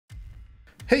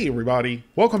Hey everybody,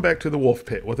 welcome back to the Wolf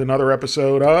Pit with another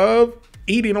episode of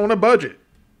Eating on a Budget.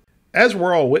 As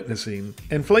we're all witnessing,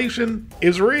 inflation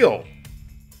is real.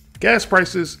 Gas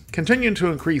prices continue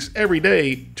to increase every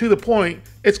day to the point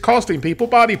it's costing people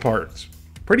body parts.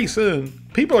 Pretty soon,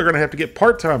 people are going to have to get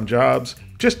part-time jobs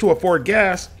just to afford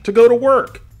gas to go to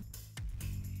work.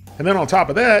 And then on top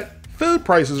of that, food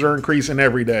prices are increasing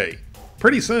every day.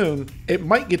 Pretty soon, it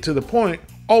might get to the point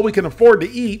all we can afford to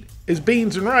eat is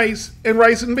beans and rice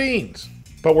and beans.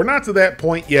 But we're not to that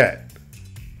point yet.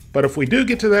 But if we do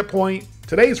get to that point,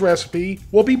 today's recipe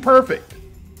will be perfect.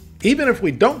 Even if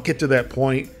we don't get to that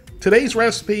point, today's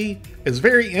recipe is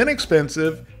very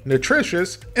inexpensive,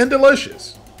 nutritious, and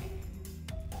delicious.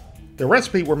 The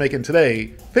recipe we're making today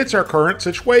fits our current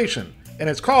situation, and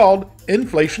it's called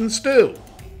inflation stew.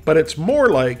 But it's more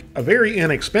like a very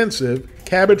inexpensive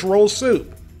cabbage roll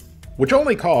soup, which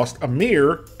only costs a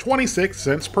mere 26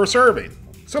 cents per serving.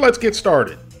 So let's get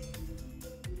started.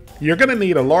 You're going to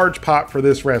need a large pot for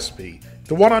this recipe.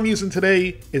 The one I'm using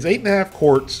today is 8.5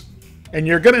 quarts, and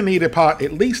you're going to need a pot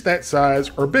at least that size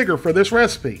or bigger for this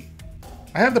recipe.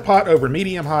 I have the pot over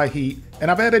medium-high heat, and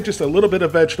I've added just a little bit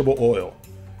of vegetable oil.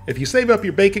 If you save up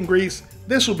your bacon grease,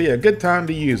 this will be a good time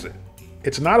to use it.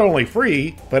 It's not only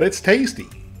free, but it's tasty.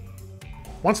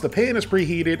 Once the pan is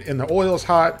preheated and the oil is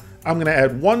hot, I'm going to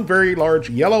add one very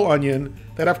large yellow onion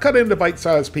that I've cut into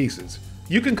bite-sized pieces.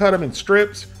 You can cut them in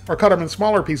strips or cut them in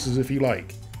smaller pieces if you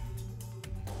like.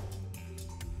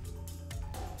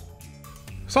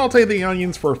 Saute the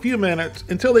onions for a few minutes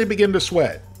until they begin to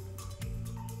sweat.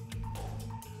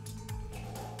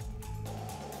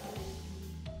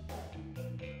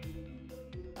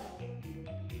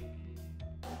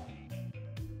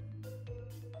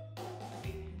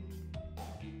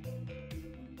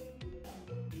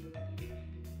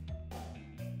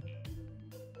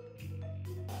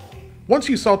 Once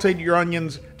you sauteed your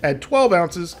onions, add 12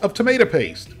 ounces of tomato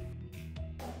paste.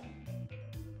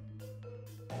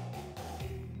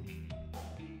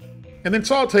 And then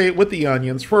saute it with the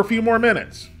onions for a few more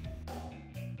minutes.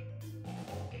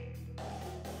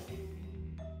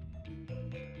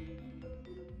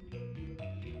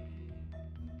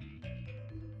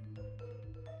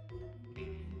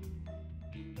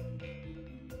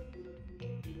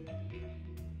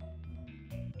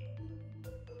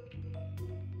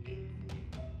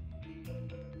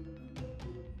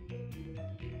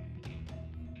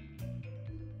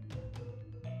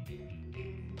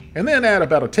 And then add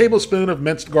about a tablespoon of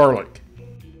minced garlic.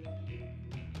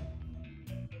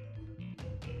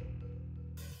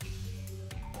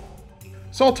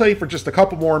 Saute for just a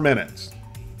couple more minutes.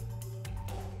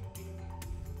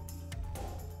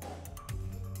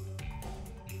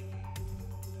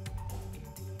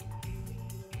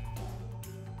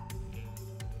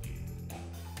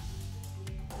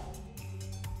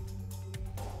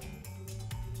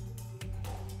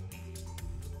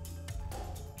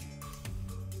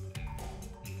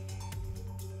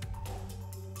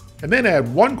 And then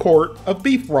add 1 quart of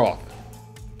beef broth.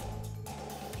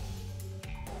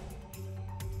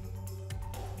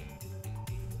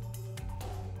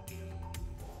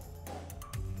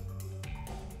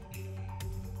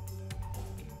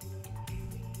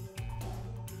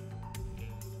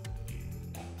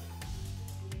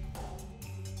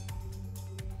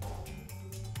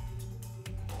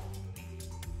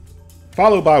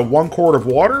 Followed by 1 quart of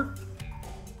water.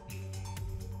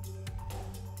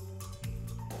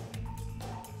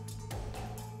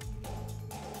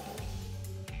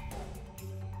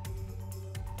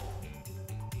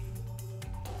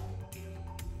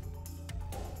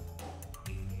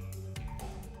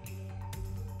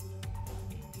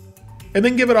 And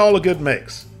then give it all a good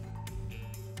mix.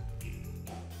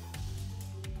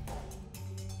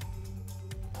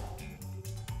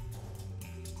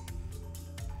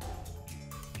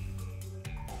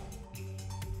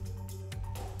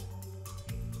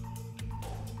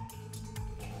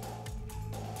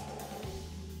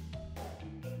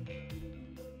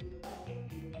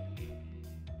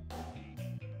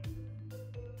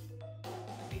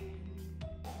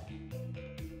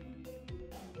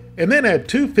 And then add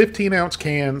 2 15-ounce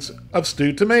cans of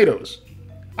stewed tomatoes.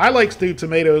 I like stewed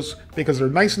tomatoes because they're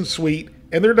nice and sweet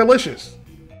and they're delicious.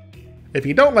 If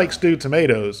you don't like stewed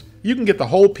tomatoes, you can get the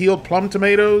whole peeled plum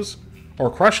tomatoes,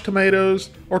 or crushed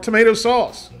tomatoes, or tomato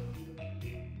sauce.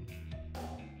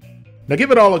 Now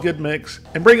give it all a good mix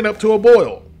and bring it up to a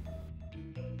boil.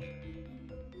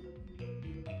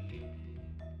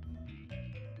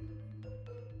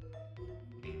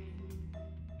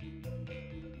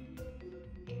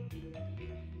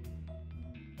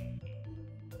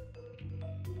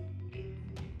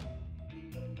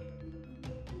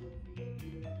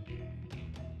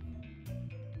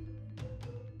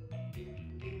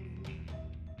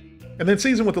 and then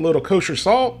season with a little kosher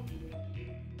salt,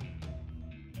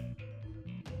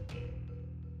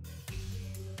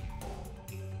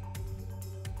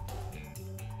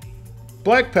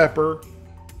 black pepper,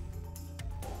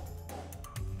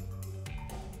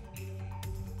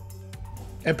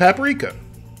 and paprika.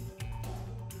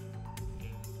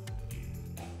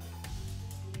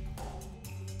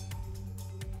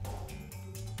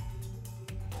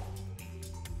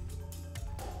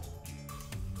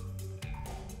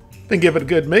 Then give it a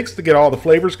good mix to get all the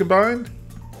flavors combined.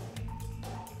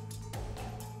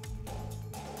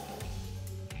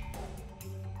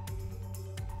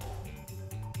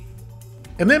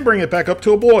 And then bring it back up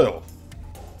to a boil.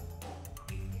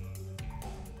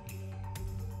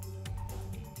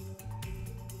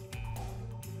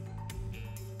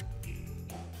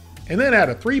 And then add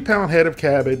a 3-pound head of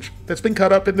cabbage that's been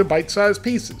cut up into bite-sized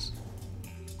pieces.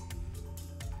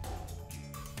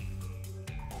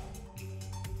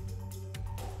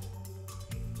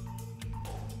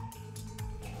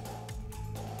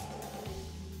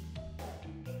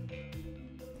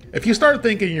 If you start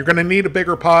thinking you're going to need a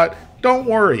bigger pot, don't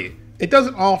worry. It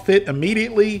doesn't all fit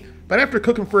immediately, but after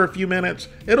cooking for a few minutes,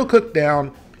 it'll cook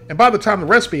down, and by the time the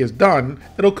recipe is done,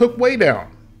 it'll cook way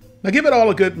down. Now give it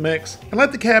all a good mix, and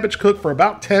let the cabbage cook for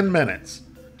about 10 minutes.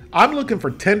 I'm looking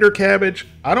for tender cabbage.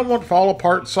 I don't want fall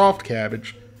apart soft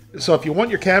cabbage. So if you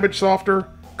want your cabbage softer,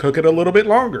 cook it a little bit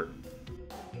longer.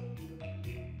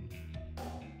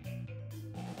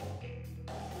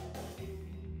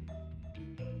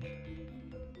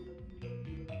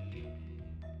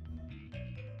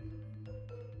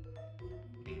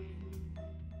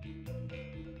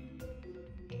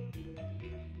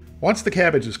 Once the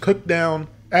cabbage is cooked down,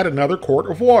 add another quart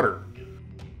of water.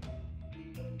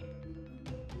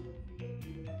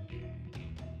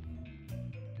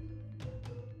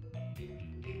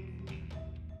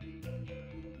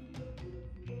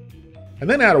 And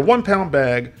then add a 1-pound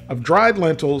bag of dried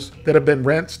lentils that have been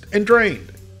rinsed and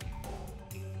drained.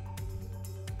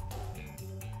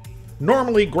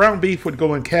 Normally, ground beef would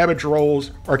go in cabbage rolls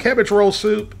or cabbage roll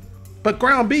soup, but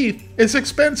ground beef is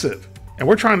expensive, and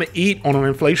we're trying to eat on an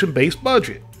inflation-based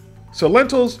budget. So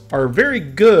lentils are a very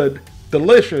good,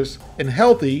 delicious, and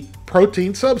healthy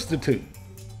protein substitute.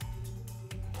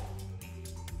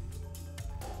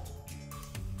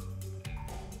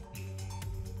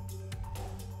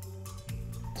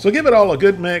 So give it all a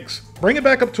good mix, bring it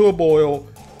back up to a boil,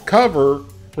 cover,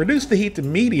 reduce the heat to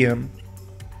medium,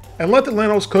 and let the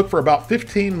lentils cook for about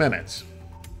 15 minutes.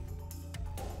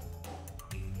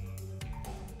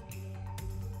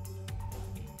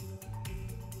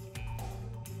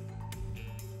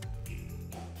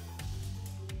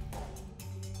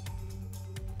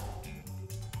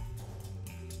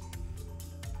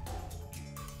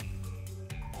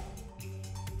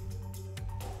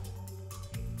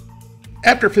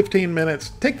 After 15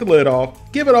 minutes, take the lid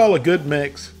off, give it all a good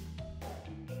mix.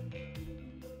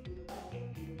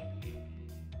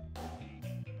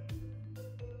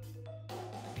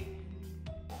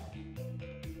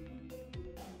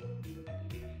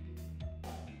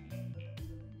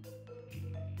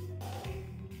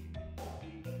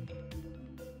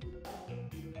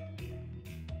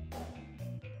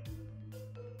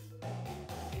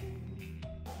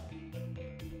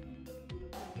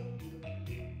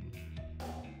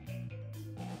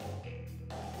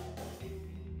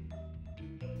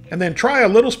 And then try a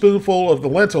little spoonful of the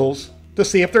lentils to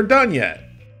see if they're done yet.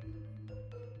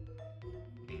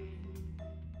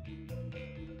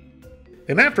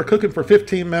 And after cooking for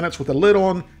 15 minutes with the lid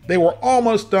on, they were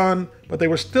almost done, but they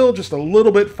were still just a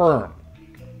little bit firm.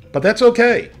 But that's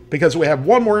okay, because we have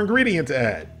one more ingredient to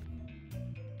add.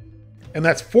 And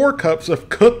that's 4 cups of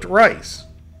cooked rice.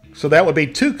 So that would be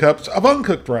 2 cups of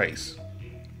uncooked rice.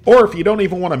 Or if you don't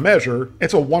even want to measure,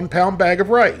 it's a 1-pound bag of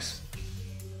rice.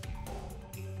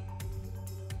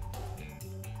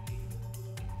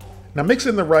 Now mix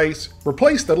in the rice,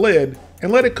 replace the lid,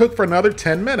 and let it cook for another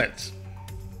 10 minutes.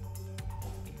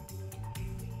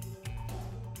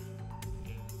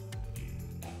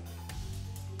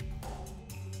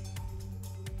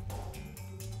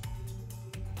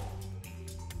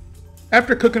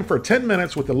 After cooking for 10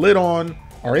 minutes with the lid on,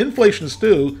 our inflation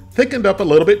stew thickened up a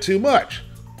little bit too much.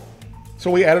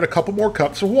 So we added a couple more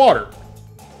cups of water.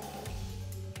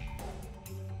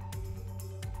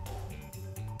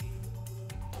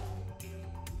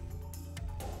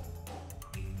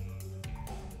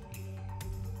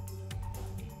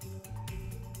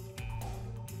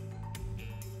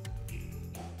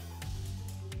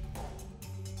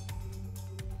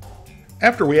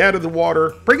 After we added the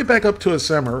water, bring it back up to a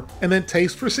simmer, and then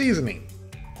taste for seasoning.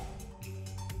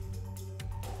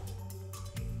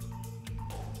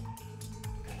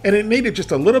 and it needed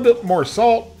just a little bit more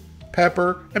salt,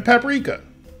 pepper, and paprika.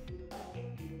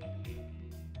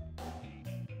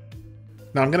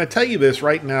 Now I'm going to tell you this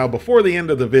right now before the end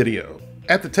of the video.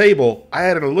 At the table, I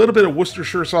added a little bit of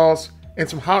Worcestershire sauce and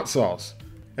some hot sauce.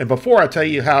 And before I tell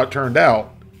you how it turned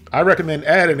out, I recommend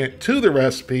adding it to the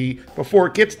recipe before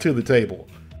it gets to the table.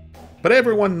 But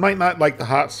everyone might not like the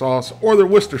hot sauce or the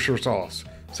Worcestershire sauce,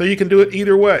 so you can do it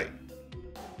either way.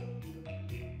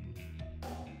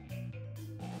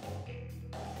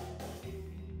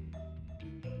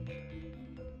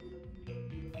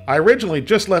 I originally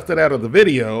just left it out of the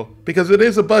video because it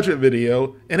is a budget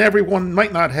video and everyone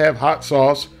might not have hot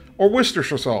sauce or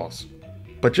Worcestershire sauce.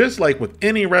 But just like with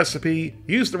any recipe,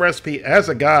 use the recipe as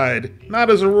a guide, not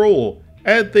as a rule.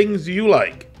 Add things you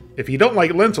like. If you don't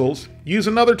like lentils, use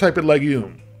another type of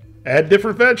legume. Add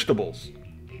different vegetables.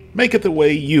 Make it the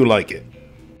way you like it.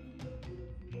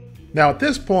 Now at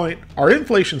this point, our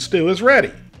inflation stew is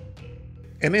ready.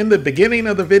 And in the beginning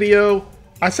of the video,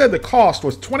 I said the cost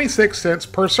was 26 cents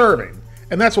per serving,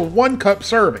 and that's a 1 cup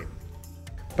serving.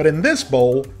 But in this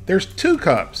bowl, there's 2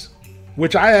 cups,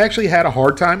 which I actually had a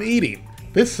hard time eating.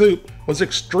 This soup was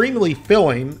extremely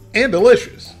filling and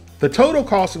delicious. The total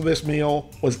cost of this meal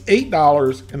was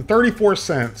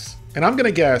 $8.34, and I'm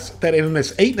gonna guess that in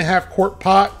this 8.5 quart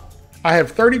pot, I have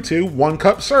 32 1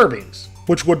 cup servings,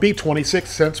 which would be 26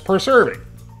 cents per serving.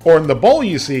 Or in the bowl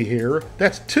you see here,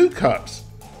 that's 2 cups,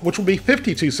 which will be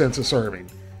 52 cents a serving.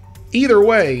 Either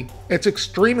way, it's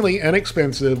extremely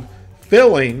inexpensive,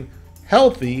 filling,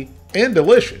 healthy, and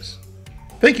delicious.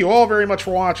 Thank you all very much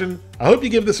for watching. I hope you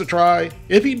give this a try.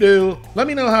 If you do, let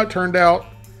me know how it turned out,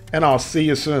 and I'll see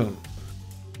you soon.